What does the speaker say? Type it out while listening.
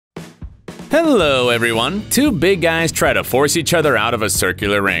Hello everyone! Two big guys try to force each other out of a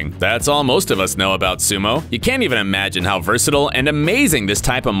circular ring. That's all most of us know about sumo. You can't even imagine how versatile and amazing this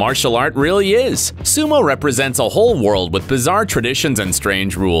type of martial art really is. Sumo represents a whole world with bizarre traditions and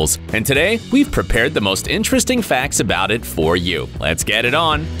strange rules. And today, we've prepared the most interesting facts about it for you. Let's get it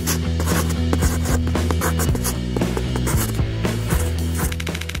on!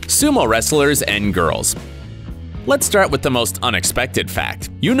 Sumo wrestlers and girls. Let's start with the most unexpected fact.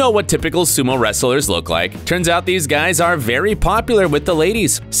 You know what typical sumo wrestlers look like. Turns out these guys are very popular with the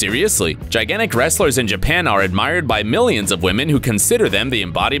ladies. Seriously, gigantic wrestlers in Japan are admired by millions of women who consider them the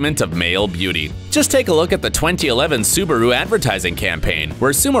embodiment of male beauty. Just take a look at the 2011 Subaru advertising campaign,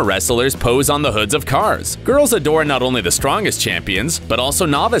 where sumo wrestlers pose on the hoods of cars. Girls adore not only the strongest champions, but also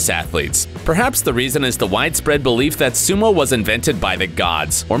novice athletes. Perhaps the reason is the widespread belief that sumo was invented by the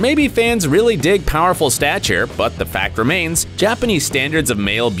gods. Or maybe fans really dig powerful stature, but the fact remains, Japanese standards of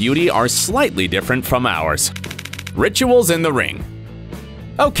male beauty are slightly different from ours. Rituals in the ring.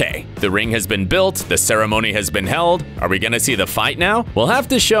 Okay, the ring has been built, the ceremony has been held. Are we gonna see the fight now? We'll have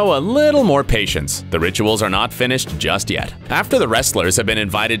to show a little more patience. The rituals are not finished just yet. After the wrestlers have been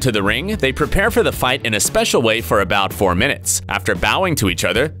invited to the ring, they prepare for the fight in a special way for about 4 minutes. After bowing to each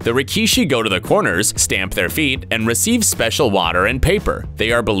other, the rikishi go to the corners, stamp their feet, and receive special water and paper.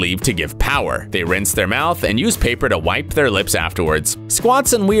 They are believed to give power. They rinse their mouth and use paper to wipe their lips afterwards.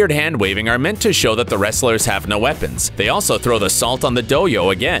 Squats and weird hand waving are meant to show that the wrestlers have no weapons. They also throw the salt on the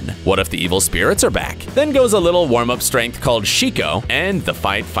doyo again. What if the evil spirits are back? Then goes a little warm-up strength called shiko, and the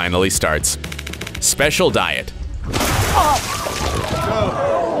fight finally starts. Special diet.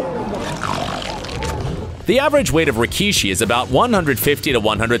 The average weight of rikishi is about 150 to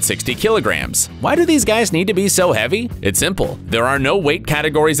 160 kilograms. Why do these guys need to be so heavy? It's simple. There are no weight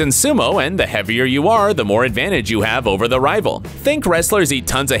categories in sumo, and the heavier you are, the more advantage you have over the rival. Think wrestlers eat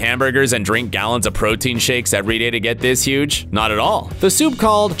tons of hamburgers and drink gallons of protein shakes every day to get this huge? Not at all. The soup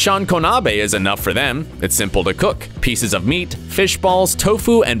called chankonabe is enough for them. It's simple to cook. Pieces of meat, fish balls,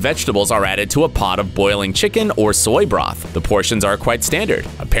 tofu, and vegetables are added to a pot of boiling chicken or soy broth. The portions are quite standard.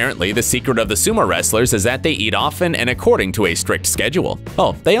 Apparently, the secret of the sumo wrestlers is that they eat often and according to a strict schedule.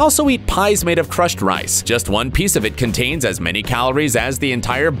 Oh, they also eat pies made of crushed rice. Just one piece of it contains as many calories as the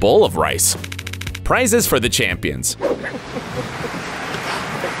entire bowl of rice. Prizes for the champions.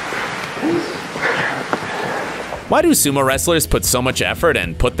 Why do sumo wrestlers put so much effort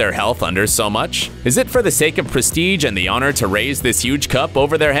and put their health under so much? Is it for the sake of prestige and the honor to raise this huge cup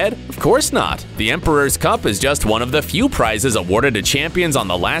over their head? Of course not. The Emperor's Cup is just one of the few prizes awarded to champions on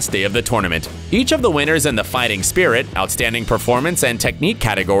the last day of the tournament. Each of the winners in the fighting spirit, outstanding performance, and technique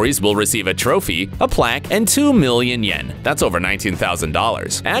categories will receive a trophy, a plaque, and 2 million yen. That's over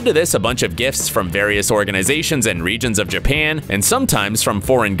 $19,000. Add to this a bunch of gifts from various organizations and regions of Japan, and sometimes from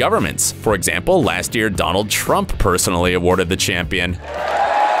foreign governments. For example, last year Donald Trump personally awarded the champion.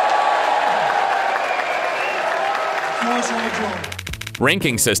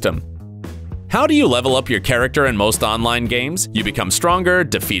 Ranking system. How do you level up your character in most online games? You become stronger,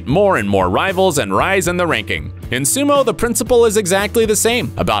 defeat more and more rivals, and rise in the ranking. In sumo, the principle is exactly the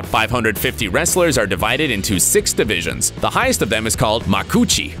same. About 550 wrestlers are divided into 6 divisions. The highest of them is called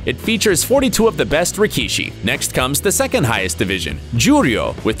Makuchi. It features 42 of the best rikishi. Next comes the second highest division,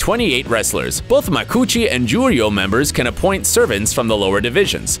 Juryo, with 28 wrestlers. Both Makuchi and Juryo members can appoint servants from the lower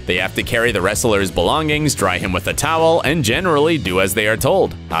divisions. They have to carry the wrestler's belongings, dry him with a towel, and generally do as they are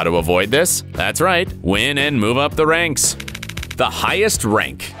told. How to avoid this? That's right, win and move up the ranks. The highest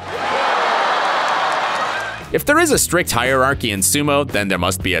rank. If there is a strict hierarchy in sumo, then there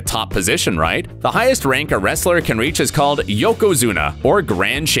must be a top position, right? The highest rank a wrestler can reach is called Yokozuna, or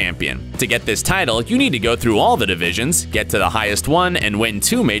Grand Champion. To get this title, you need to go through all the divisions, get to the highest one, and win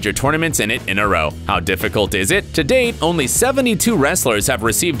 2 major tournaments in it in a row. How difficult is it? To date, only 72 wrestlers have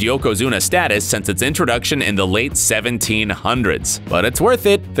received Yokozuna status since its introduction in the late 1700s. But it's worth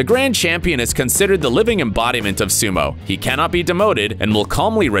it. The Grand Champion is considered the living embodiment of sumo. He cannot be demoted and will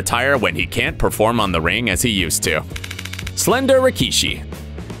calmly retire when he can't perform on the ring as he used to. Slender rikishi.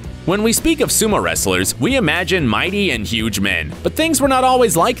 When we speak of sumo wrestlers, we imagine mighty and huge men, but things were not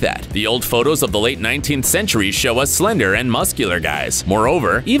always like that. The old photos of the late 19th century show us slender and muscular guys.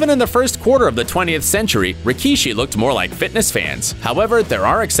 Moreover, even in the first quarter of the 20th century, rikishi looked more like fitness fans. However, there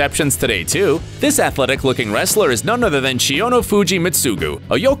are exceptions today too. This athletic-looking wrestler is none other than Shionofuji Mitsugu,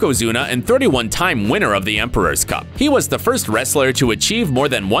 a Yokozuna and 31-time winner of the Emperor's Cup. He was the first wrestler to achieve more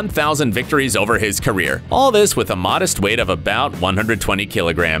than 1,000 victories over his career. All this with a modest weight of about 120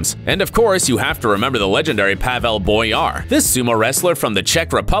 kilograms. And of course, you have to remember the legendary Pavel Boyar. This sumo wrestler from the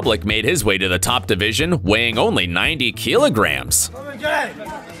Czech Republic made his way to the top division, weighing only 90 kilograms.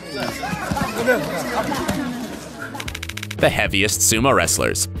 The heaviest sumo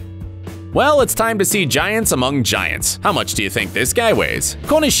wrestlers. Well, it's time to see giants among giants. How much do you think this guy weighs?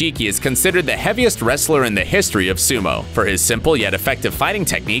 Konishiki is considered the heaviest wrestler in the history of sumo. For his simple yet effective fighting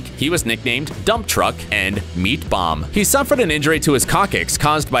technique, he was nicknamed Dump Truck and Meat Bomb. He suffered an injury to his coccyx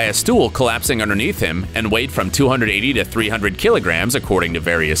caused by a stool collapsing underneath him and weighed from 280 to 300 kilograms according to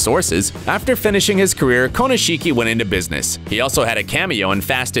various sources. After finishing his career, Konishiki went into business. He also had a cameo in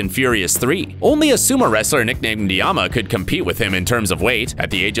Fast and Furious 3. Only a sumo wrestler nicknamed Yama could compete with him in terms of weight. At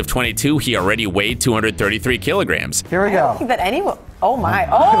the age of 22, he already weighed 233 kilograms. Here we go. I don't think that anyone. Oh my.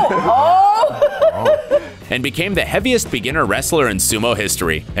 Oh. And became the heaviest beginner wrestler in sumo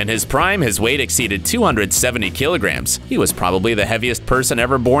history. In his prime, his weight exceeded 270 kilograms. He was probably the heaviest person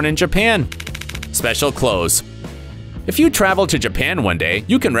ever born in Japan. Special clothes. If you travel to Japan one day,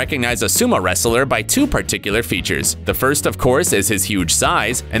 you can recognize a sumo wrestler by two particular features. The first, of course, is his huge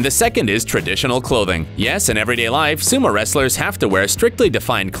size, and the second is traditional clothing. Yes, in everyday life, sumo wrestlers have to wear strictly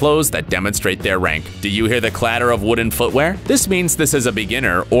defined clothes that demonstrate their rank. Do you hear the clatter of wooden footwear? This means this is a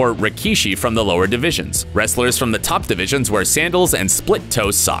beginner, or rikishi, from the lower divisions. Wrestlers from the top divisions wear sandals and split-toe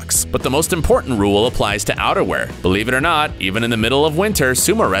socks. But the most important rule applies to outerwear. Believe it or not, even in the middle of winter,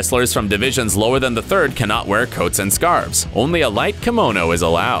 sumo wrestlers from divisions lower than the third cannot wear coats and scarves. Only a light kimono is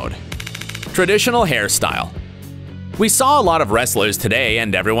allowed. Traditional hairstyle. We saw a lot of wrestlers today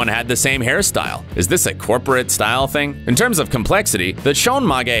and everyone had the same hairstyle. Is this a corporate style thing? In terms of complexity, the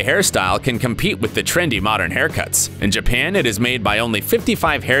chonmage hairstyle can compete with the trendy modern haircuts. In Japan, it is made by only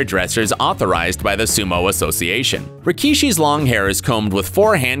 55 hairdressers authorized by the Sumo Association. Rikishi's long hair is combed with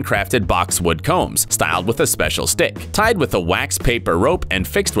 4 handcrafted boxwood combs, styled with a special stick, tied with a wax paper rope and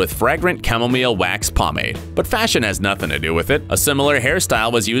fixed with fragrant chamomile wax pomade. But fashion has nothing to do with it. A similar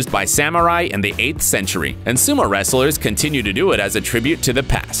hairstyle was used by samurai in the 8th century, and sumo wrestlers continue to do it as a tribute to the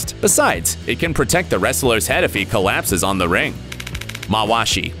past. Besides, it can protect the wrestler's head if he collapses on the ring.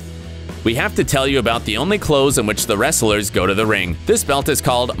 Mawashi. We have to tell you about the only clothes in which the wrestlers go to the ring. This belt is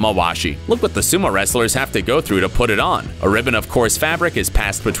called Mawashi. Look what the sumo wrestlers have to go through to put it on. A ribbon of coarse fabric is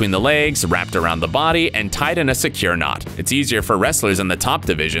passed between the legs, wrapped around the body, and tied in a secure knot. It's easier for wrestlers in the top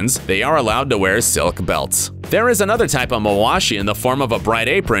divisions. They are allowed to wear silk belts. There is another type of mawashi in the form of a bright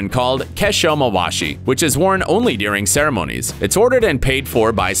apron called kesho mawashi, which is worn only during ceremonies. It's ordered and paid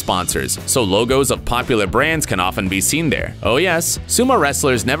for by sponsors, so logos of popular brands can often be seen there. Oh yes, sumo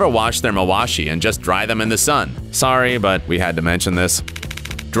wrestlers never wash their mawashi and just dry them in the sun. Sorry, but we had to mention this.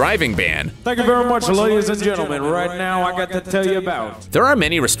 Driving ban. Thank you very much, ladies and gentlemen. Right now, I got to tell you about. There are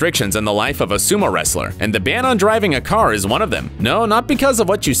many restrictions in the life of a sumo wrestler, and the ban on driving a car is one of them. No, not because of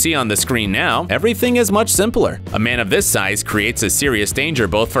what you see on the screen now. Everything is much simpler. A man of this size creates a serious danger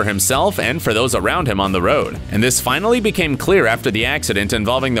both for himself and for those around him on the road. And this finally became clear after the accident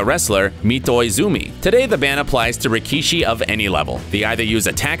involving the wrestler Mito Izumi. Today, the ban applies to rikishi of any level. They either use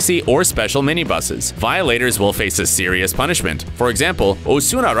a taxi or special minibuses. Violators will face a serious punishment. For example,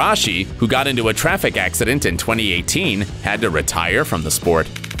 Osuna Rashi, who got into a traffic accident in 2018, had to retire from the sport.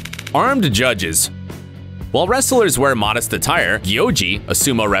 Armed judges. While wrestlers wear modest attire, Gyoji, a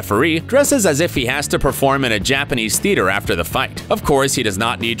sumo referee, dresses as if he has to perform in a Japanese theater after the fight. Of course, he does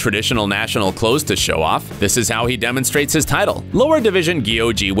not need traditional national clothes to show off. This is how he demonstrates his title. Lower division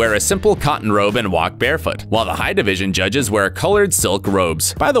Gyoji wear a simple cotton robe and walk barefoot, while the high division judges wear colored silk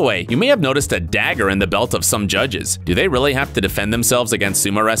robes. By the way, you may have noticed a dagger in the belt of some judges. Do they really have to defend themselves against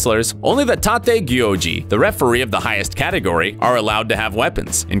sumo wrestlers? Only the Tate Gyoji, the referee of the highest category, are allowed to have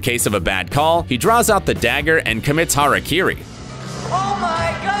weapons. In case of a bad call, he draws out the dagger and commits harakiri. Oh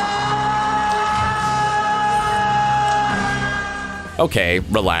my God! Okay,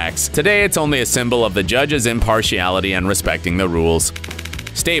 relax. Today it's only a symbol of the judge's impartiality and respecting the rules.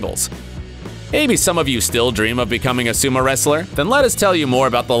 Stables. Maybe some of you still dream of becoming a sumo wrestler? Then let us tell you more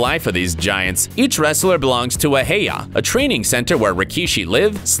about the life of these giants. Each wrestler belongs to a heiya, a training center where rikishi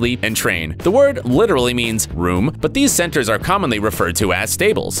live, sleep, and train. The word literally means room, but these centers are commonly referred to as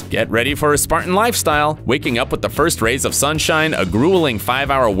stables. Get ready for a Spartan lifestyle, waking up with the first rays of sunshine, a grueling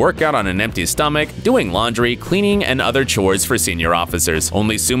 5-hour workout on an empty stomach, doing laundry, cleaning, and other chores for senior officers.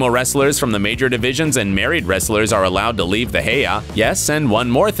 Only sumo wrestlers from the major divisions and married wrestlers are allowed to leave the heiya. Yes, and one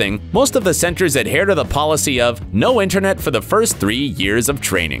more thing, most of the centers adhere to the policy of no internet for the first 3 years of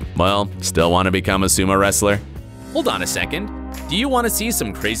training. Well, still want to become a sumo wrestler? Hold on a second. Do you want to see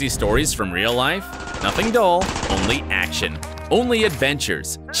some crazy stories from real life? Nothing dull, only action. Only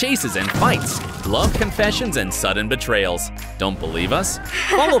adventures, chases and fights, love confessions and sudden betrayals. Don't believe us?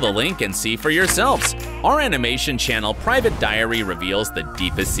 Follow the link and see for yourselves. Our animation channel Private Diary reveals the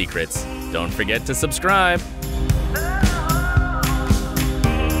deepest secrets. Don't forget to subscribe.